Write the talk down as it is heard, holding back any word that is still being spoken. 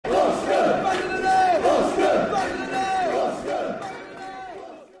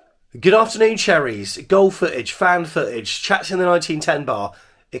Good afternoon, Cherries. Goal footage, fan footage, chats in the 1910 bar.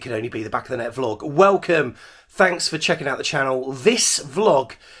 It can only be the back of the net vlog. Welcome. Thanks for checking out the channel. This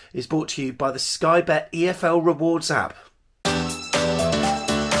vlog is brought to you by the Sky Bet EFL Rewards app.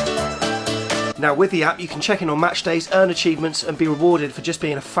 Now, with the app, you can check in on match days, earn achievements and be rewarded for just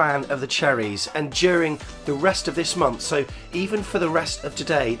being a fan of the Cherries. And during the rest of this month, so even for the rest of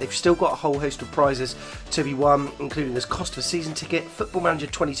today, they've still got a whole host of prizes to be won, including this cost of a season ticket, Football Manager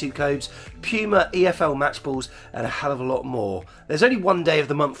 22 codes, Puma EFL match balls and a hell of a lot more. There's only one day of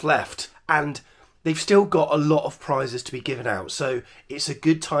the month left and they've still got a lot of prizes to be given out, so it's a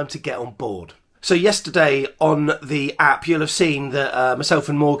good time to get on board. So yesterday on the app, you'll have seen that myself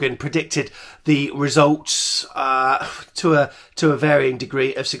and Morgan predicted the results to a varying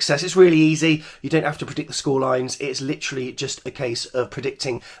degree of success. It's really easy. You don't have to predict the scorelines. It's literally just a case of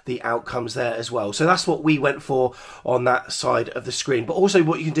predicting the outcomes there as well. So that's what we went for on that side of the screen. But also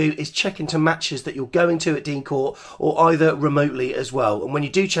what you can do is check into matches that you're going to at Dean Court or either remotely as well. And when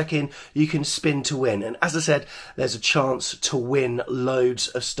you do check in, you can spin to win. And as I said, there's a chance to win loads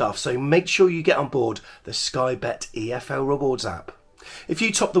of stuff. So make sure you get on board the Sky Bet EFL Rewards app. If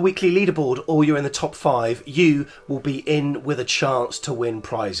you top the weekly leaderboard or you're in the top 5, you will be in with a chance to win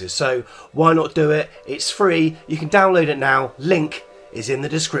prizes. So why not do it? It's free. You can download it now. Link is in the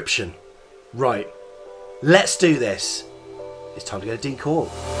description. Right, let's do this. It's time to go to Dean Court.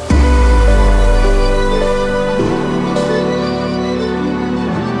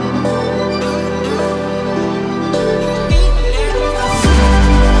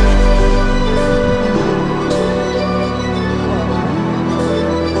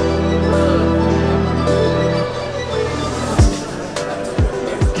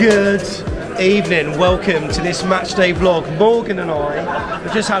 Good evening, welcome to this matchday vlog. Morgan and I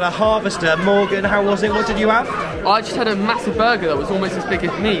have just had a harvester. Morgan, how was it? What did you have? I just had a massive burger that was almost as big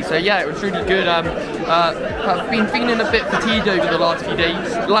as me, so yeah, it was really good. I've been feeling a bit fatigued over the last few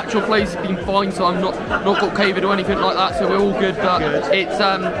days. Lateral flows have been fine, so I'm not got COVID or anything like that, so we're all good, but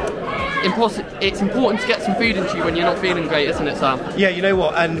it's important to get some food into you when you're not feeling great, isn't it, Sam? Yeah, you know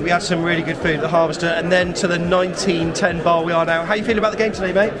what, and we had some really good food at the harvester, and then to the 1910 bar we are now. How are you feeling about the game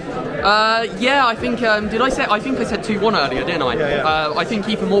today, mate? Yeah, I think, I think I said 2-1 earlier, didn't I? Yeah. I think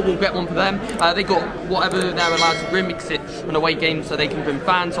Keith and Moore will get one for them. They got whatever they're allowed to bring because it's an away game, so they can bring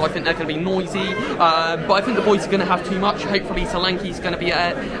fans, so I think they're going to be noisy. But I think the boys are going to have too much. Hopefully Solanke's going to be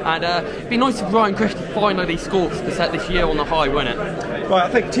at it, and it'd be nice if Ryan Christie finally scores to set this year on the high, wouldn't it? Right, I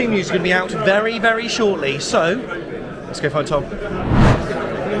think team news is going to be out very, very shortly, so let's go find Tom.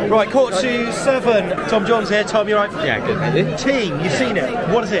 Right, quarter to 7. Tom John's here. Tom, you right? Yeah, good. Team, you've seen it.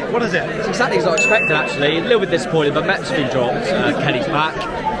 What is it? What is it? It's exactly as I expected, actually. A little bit disappointed, but Met's been dropped. Kenny's back,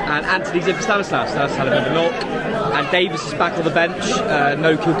 and Anthony's in for Stanislav. Stanis had a bit of a knock, and Davis is back on the bench.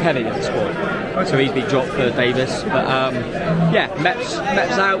 No Kilkenny in the squad, so he's been dropped for Davis. But yeah, Met's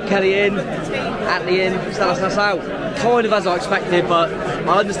out, Kenny in, Anthony in, Stanislas out. Kind of as I expected, but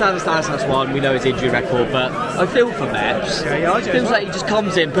I understand the Stanislas one. We know his injury record, but I feel for Metz. Yeah, I do. Feels like he just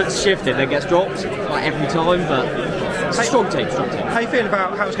comes in, puts a shift in, then gets dropped like every time. But it's a strong team. How you feeling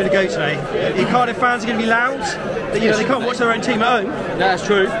about how it's going to go today? Your Cardiff fans are going to be loud. You know, they can't watch their own team at home. No, that's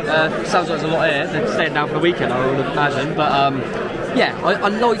true. Sounds like there's a lot here. They're staying down for the weekend, I would imagine. But yeah, I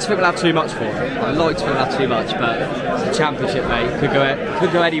like to think we'll have too much for it. I like to think we'll have too much, but it's a championship, mate. Could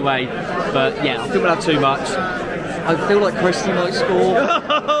go any way. But yeah, I think we'll have too much. I feel like Christie might score.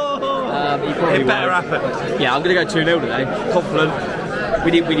 He probably it better won't. happen. Yeah, I'm going to go 2-0 today. Confident.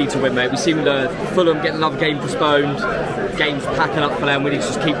 We need to win, mate. We've seen Fulham get another game postponed. Games packing up for them. We need to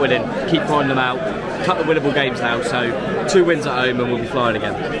just keep winning, keep grinding them out. A couple of winnable games now, so 2 wins at home and we'll be flying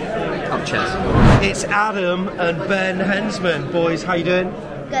again. Up chest. It's Adam and Ben Hensman. Boys, how you doing?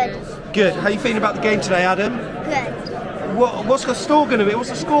 Good. Good. How you feeling about the game today, Adam? Good. What's the score going to be? What's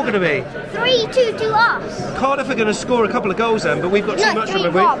the score going to be? 3-2 to us. Cardiff are going to score a couple of goals then, but we've got too much from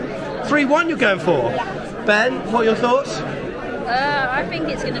them. 3-1 you're going for? Yeah. Ben, what are your thoughts? I think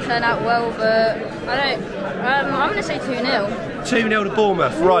it's going to turn out well, but I don't. I'm going to say 2-0. 2-0 to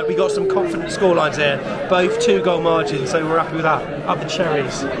Bournemouth. Right, we got some confident scorelines here. Both 2-goal margins, so we're happy with that. Up the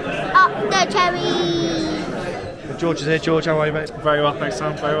Cherries. Up the Cherries. George is here. George, how are you, mate? Very well, thanks,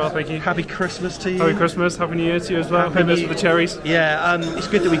 Sam. Very well, thank you. Happy Christmas to you. Happy Christmas, Happy New Year to you as well. Happy Christmas for the Cherries. Yeah, it's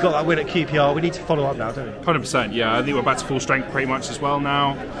good that we got that win at QPR. We need to follow up now, don't we? 100%, yeah. I think we're back to full strength pretty much as well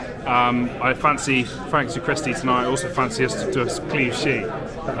now. I fancy Christie tonight. I also fancy us to do a clean sheet.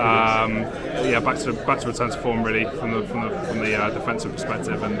 Yeah, back to return to form really from the defensive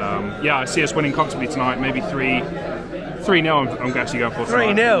perspective, and yeah, I see us winning comfortably tonight. Maybe 3-0 I'm actually going for.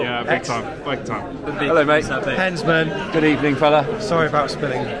 3-0? Yeah, big time. Hello, mate. Hensman, Good evening, fella. sorry about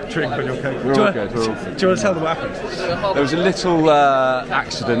spilling drink on your coat. We're all good. Do you want to tell them what happened? There was a little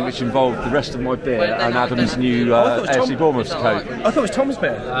accident which involved the rest of my beer and Adam's new AFC Bournemouth coat. I thought it was Tom's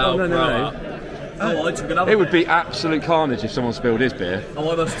beer. Oh, no. Oh, I took another. It would be absolute carnage if someone spilled his beer.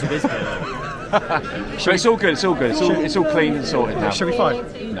 Oh, I must have took his beer. But it's all good. It's all clean and sorted now. Shall we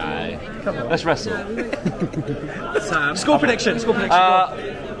fight? No. Let's wrestle. Sam. Score prediction.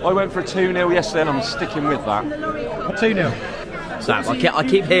 I went for a 2-0 yesterday and I'm sticking with that. 2-0. Sam, I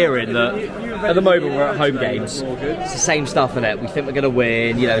keep hearing that at the moment we're at home games. It's the same stuff in it. We think we're going to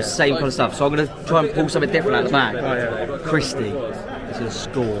win, same kind of stuff. So I'm going to try and pull something different out of the bag. Christie is going to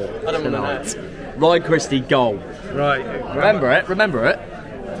score tonight. Ryan Christie, goal. Right. Remember it?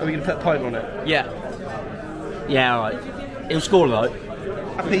 Are we going to put a pint on it? Yeah, alright. He'll score though.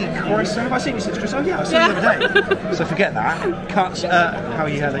 Happy Christmas. Have I seen you since Christmas? Oh, yeah, I saw you the other day. So forget that. Cut. How are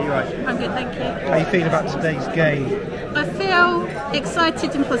you, Heather? You right? I'm good, thank you. How are you feeling about today's game? I feel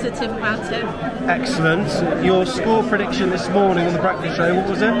excited and positive about it. Excellent. Your score prediction this morning on the breakfast show, what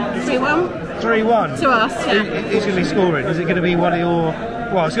was it? 3-1 3-1. to us, yeah. Who's going to be scoring? Is it going to be one of your...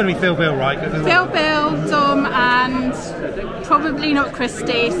 Well, it's going to be Phil Bill, right? Phil Bill, Dom, and probably not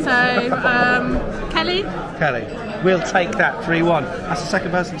Christie, so Kelly. We'll take that 3-1. That's the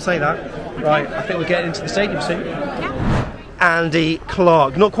second person to say that. Right, I think we're getting into the stadium soon. Yeah. Andy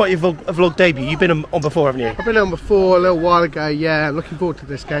Clark, not quite your vlog debut. You've been on before, haven't you? I've been on before a little while ago. Yeah, I'm looking forward to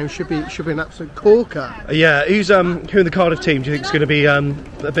this game. Should be an absolute corker. Yeah, who in the Cardiff team do you think is going to be a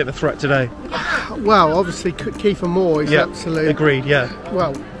bit of a threat today? Well, obviously Kiefer Moore is absolute. Agreed. Yeah.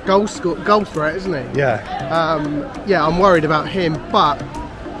 Well, goal threat, isn't he? Yeah. I'm worried about him, but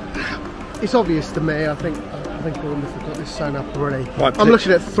it's obvious to me. I think Bournemouth have got this sewn up already. Right, I'm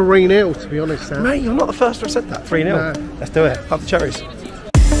looking at 3-0 to be honest. Sam. Mate, you're not the first to have said that. 3-0. No. Let's do it. Up the Cherries.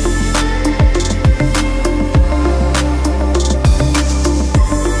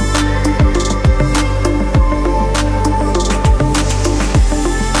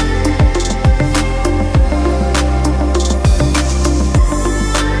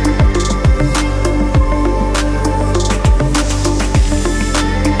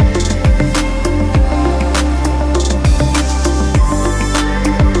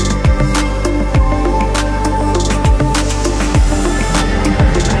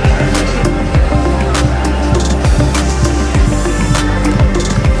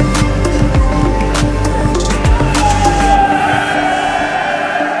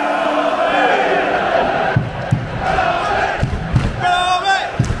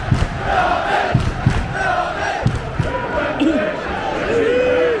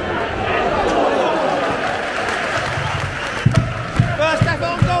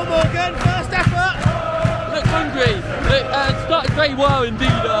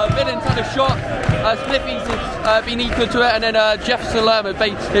 Been equal to it, and then Jefferson Lerman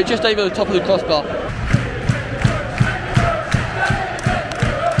just over the top of the crossbar.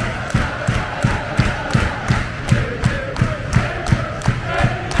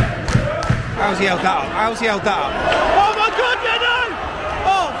 How's he held that up? Oh my God, no!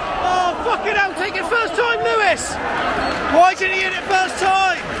 Oh, fucking hell, take it first time, Lewis! Why didn't he hit it first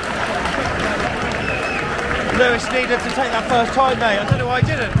time? Lewis needed to take that first time, mate. I don't know why he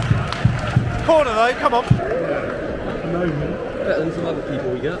didn't. Corner though, come on. Better than some other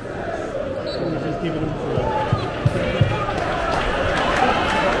people we get.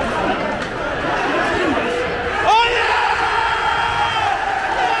 Oh yeah!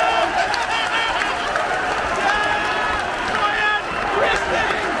 Ryan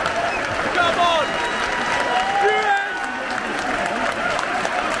Christie! Come on!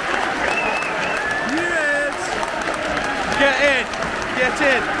 Yes! Get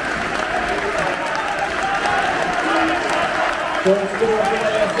in!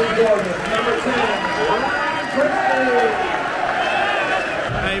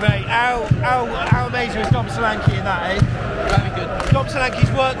 Hey mate, how amazing was Dom Solanke in that, eh? Very good. Dom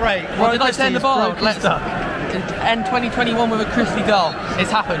Solanke's work rate. Well, did I send the bar? Let's end 2021 with a Christie goal.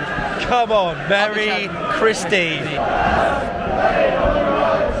 It's happened. Come on, Mary Christie.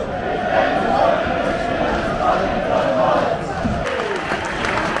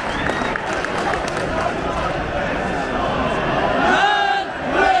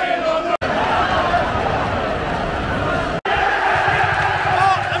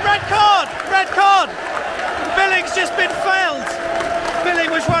 Just been failed. Billy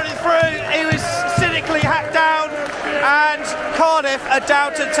was running through, he was cynically hacked down, and Cardiff are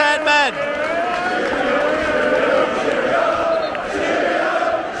down to 10 men.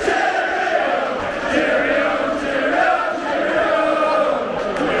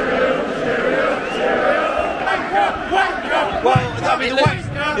 it looks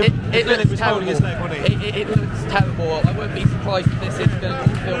terrible. It looks terrible. I wouldn't be surprised if this is going to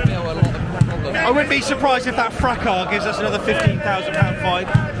fulfil a lot of problems. I wouldn't be surprised if that fracas gives us another £15,000 fine.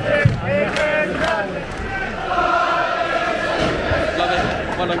 Love it.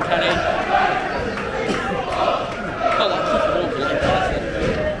 Well done, Kenny.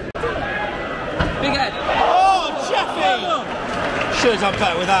 Big head. Oh, Jeffy! Should have done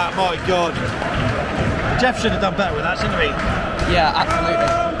better with that, my God. Jeff should have done better with that, shouldn't he? Yeah, absolutely.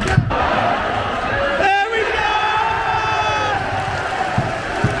 There we go!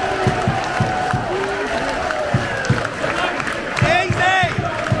 Easy!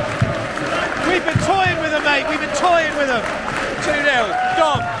 We've been toying with them, mate. We've been toying with them. 2-0.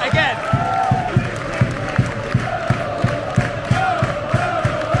 Dom, again.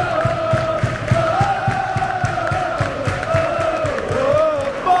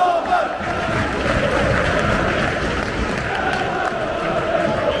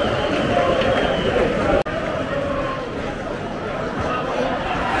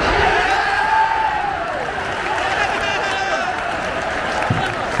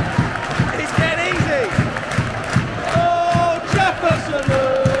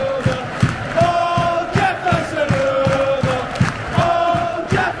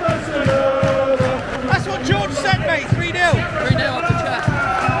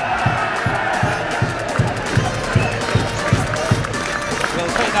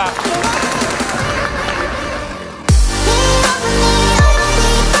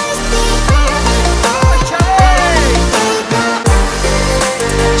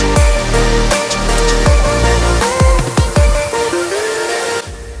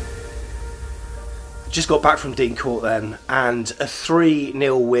 Just got back from Dean Court then, and a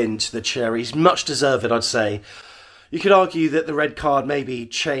 3-0 win to the Cherries. Much deserved, I'd say. You could argue that the red card maybe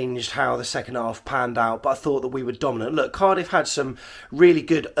changed how the second half panned out, but I thought that we were dominant. Look, Cardiff had some really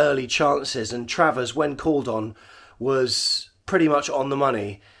good early chances, and Travers, when called on, was pretty much on the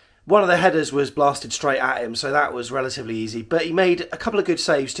money. One of the headers was blasted straight at him, so that was relatively easy. But he made a couple of good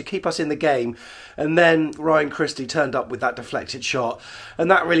saves to keep us in the game. And then Ryan Christie turned up with that deflected shot.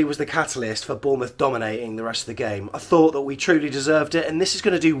 And that really was the catalyst for Bournemouth dominating the rest of the game. I thought that we truly deserved it. And this is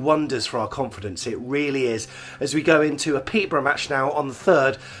going to do wonders for our confidence. It really is. As we go into a Peterborough match now on the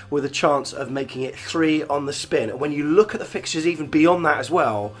 3rd with a chance of making it 3 on the spin. And when you look at the fixtures even beyond that as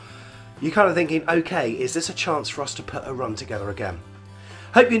well, you're kind of thinking, OK, is this a chance for us to put a run together again?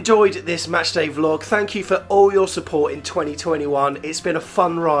 Hope you enjoyed this matchday vlog. Thank you for all your support in 2021. It's been a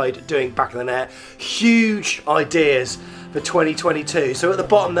fun ride doing Back of the Net. Huge ideas for 2022. So at the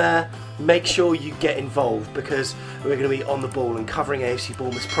bottom there, make sure you get involved because we're going to be on the ball and covering AFC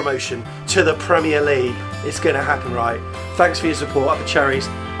Bournemouth's promotion to the Premier League. It's going to happen, right? Thanks for your support. Up the Cherries.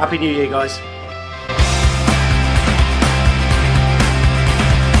 Happy New Year, guys.